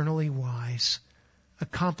eternally wise,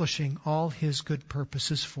 accomplishing all His good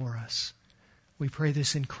purposes for us. We pray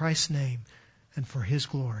this in Christ's name and for His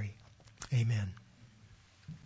glory. Amen.